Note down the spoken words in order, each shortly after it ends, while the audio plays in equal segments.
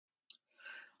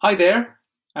Hi there,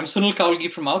 I'm Sunil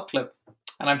Kaulgi from Outclip,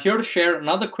 and I'm here to share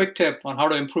another quick tip on how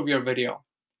to improve your video.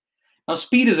 Now,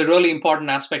 speed is a really important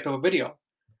aspect of a video.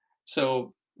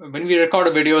 So, when we record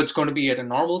a video, it's going to be at a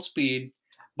normal speed,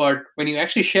 but when you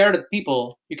actually share it with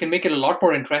people, you can make it a lot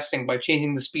more interesting by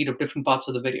changing the speed of different parts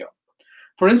of the video.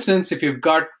 For instance, if you've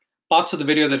got parts of the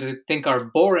video that you think are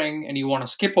boring and you want to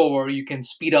skip over, you can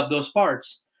speed up those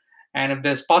parts. And if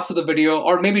there's parts of the video,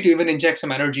 or maybe to even inject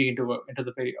some energy into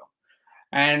the video,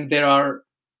 and there are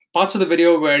parts of the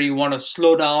video where you want to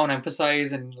slow down,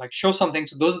 emphasize, and like show something.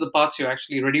 So those are the parts you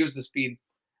actually reduce the speed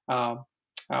uh,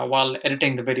 while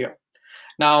editing the video.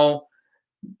 Now,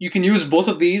 you can use both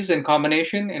of these in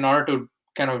combination in order to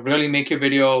kind of really make your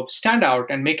video stand out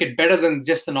and make it better than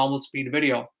just the normal speed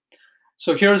video.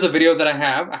 So here's a video that I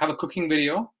have. I have a cooking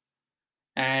video,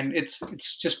 and it's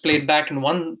just played back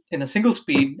in a single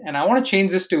speed. And I want to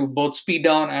change this to both speed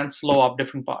down and slow up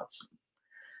different parts.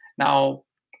 Now,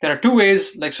 there are two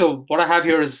ways. So what I have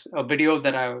here is a video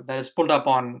that is pulled up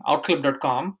on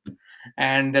outclip.com,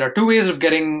 and there are two ways of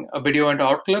getting a video into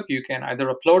Outclip. You can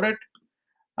either upload it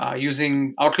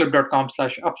using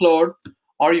outclip.com/upload,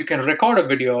 or you can record a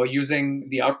video using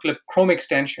the Outclip Chrome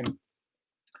extension.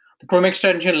 The Chrome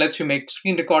extension lets you make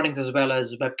screen recordings as well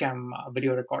as webcam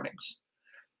video recordings.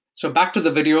 So back to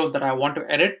the video that I want to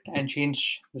edit and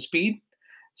change the speed.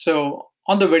 So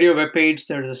on the video web page,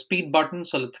 there is a speed button.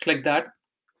 So let's click that.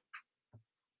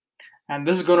 And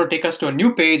this is going to take us to a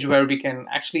new page where we can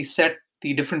actually set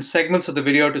the different segments of the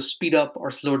video to speed up or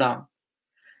slow down.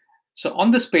 So on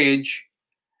this page,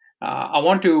 I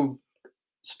want to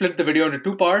split the video into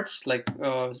two parts.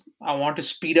 I want to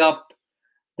speed up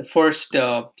the first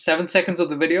 7 seconds of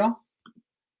the video,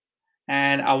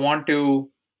 and I want to,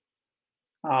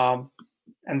 and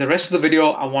the rest of the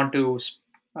video, I want to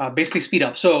basically speed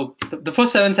up. So the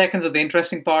first 7 seconds are the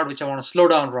interesting part, which I want to slow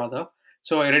down rather.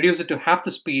 So I reduce it to half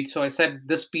the speed. So I set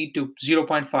this speed to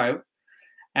 0.5.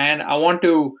 And I want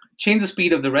to change the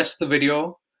speed of the rest of the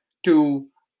video to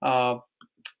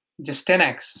just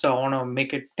 10x. So I want to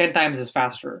make it 10 times as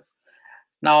faster.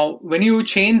 Now, when you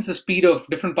change the speed of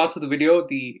different parts of the video,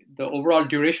 the overall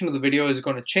duration of the video is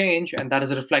going to change, and that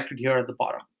is reflected here at the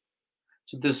bottom.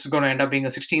 So this is going to end up being a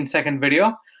 16-second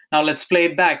video. Now let's play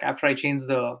it back after I change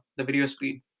the video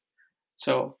speed.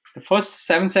 So the first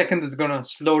 7 seconds is going to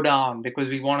slow down because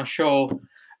we want to show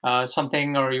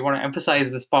something, or you want to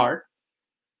emphasize this part.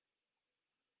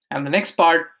 And the next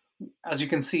part, as you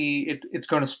can see, it's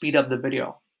going to speed up the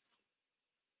video.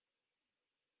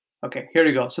 Okay, here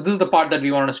we go. So this is the part that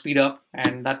we want to speed up,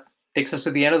 and that takes us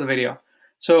to the end of the video.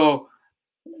 So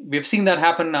we've seen that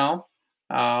happen now,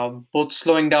 both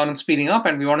slowing down and speeding up,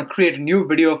 and we want to create a new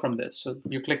video from this. So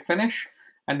you click finish,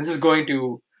 and this is going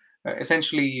to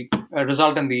essentially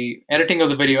result in the editing of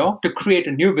the video to create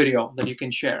a new video that you can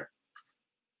share.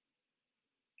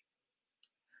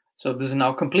 So this is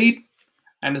now complete,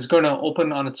 and it's going to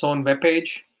open on its own web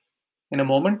page in a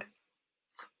moment.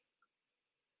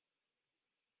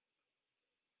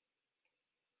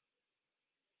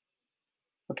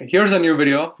 Okay, here's a new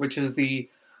video, which is the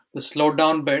slowed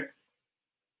down bit.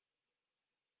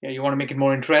 Yeah, you want to make it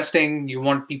more interesting. You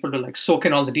want people to like soak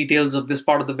in all the details of this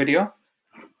part of the video.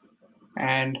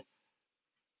 And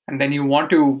then you want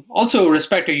to also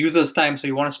respect your user's time. So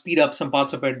you want to speed up some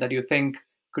parts of it that you think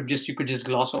you could just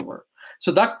gloss over.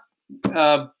 So that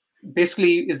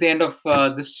basically is the end of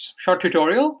this short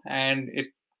tutorial. And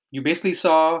you basically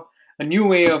saw a new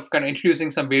way of kind of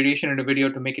introducing some variation in a video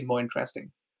to make it more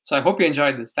interesting. So I hope you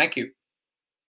enjoyed this. Thank you.